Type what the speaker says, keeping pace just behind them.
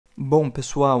Bom,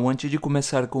 pessoal, antes de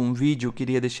começar com o vídeo,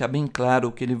 queria deixar bem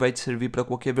claro que ele vai te servir para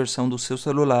qualquer versão do seu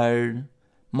celular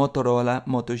Motorola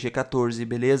Moto G14,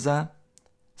 beleza?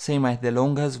 Sem mais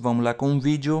delongas, vamos lá com o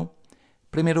vídeo.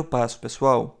 Primeiro passo,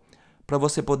 pessoal, para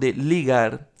você poder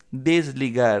ligar,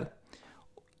 desligar,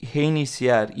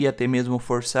 reiniciar e até mesmo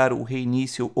forçar o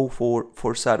reinício ou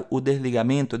forçar o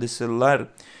desligamento desse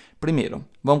celular. Primeiro,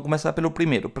 vamos começar pelo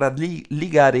primeiro, para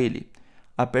ligar ele.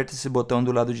 Aperte esse botão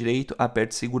do lado direito,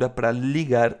 aperte e segura para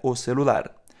ligar o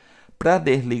celular. Para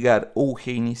desligar ou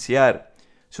reiniciar,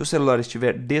 se o celular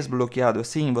estiver desbloqueado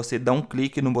assim, você dá um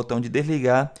clique no botão de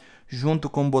desligar junto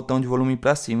com o botão de volume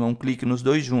para cima, um clique nos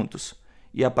dois juntos.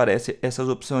 E aparece essas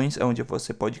opções onde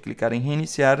você pode clicar em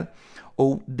reiniciar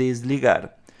ou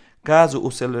desligar. Caso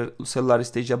o celular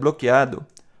esteja bloqueado,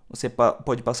 você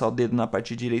pode passar o dedo na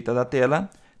parte direita da tela,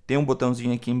 tem um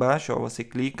botãozinho aqui embaixo, ó, você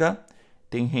clica,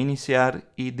 tem reiniciar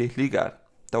e desligar,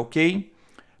 tá ok?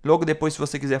 Logo depois, se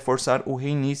você quiser forçar o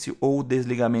reinício ou o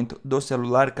desligamento do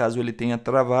celular, caso ele tenha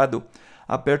travado,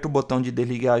 aperta o botão de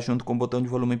desligar junto com o botão de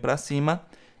volume para cima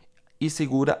e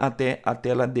segura até a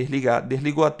tela desligar.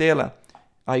 Desligou a tela,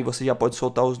 aí você já pode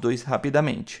soltar os dois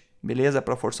rapidamente, beleza?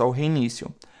 Para forçar o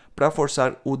reinício. Para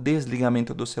forçar o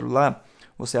desligamento do celular,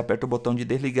 você aperta o botão de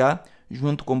desligar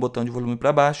junto com o botão de volume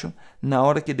para baixo. Na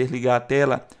hora que desligar a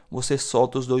tela, você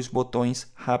solta os dois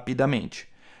botões rapidamente.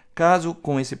 Caso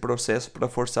com esse processo para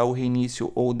forçar o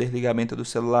reinício ou o desligamento do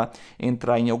celular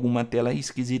entrar em alguma tela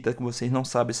esquisita que vocês não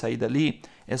sabem sair dali,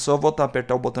 é só voltar a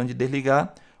apertar o botão de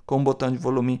desligar com o botão de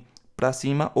volume para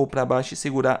cima ou para baixo e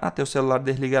segurar até o celular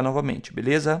desligar novamente,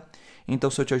 beleza?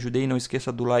 Então, se eu te ajudei, não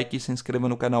esqueça do like e se inscreva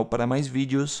no canal para mais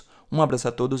vídeos. Um abraço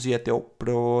a todos e até o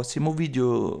próximo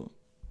vídeo.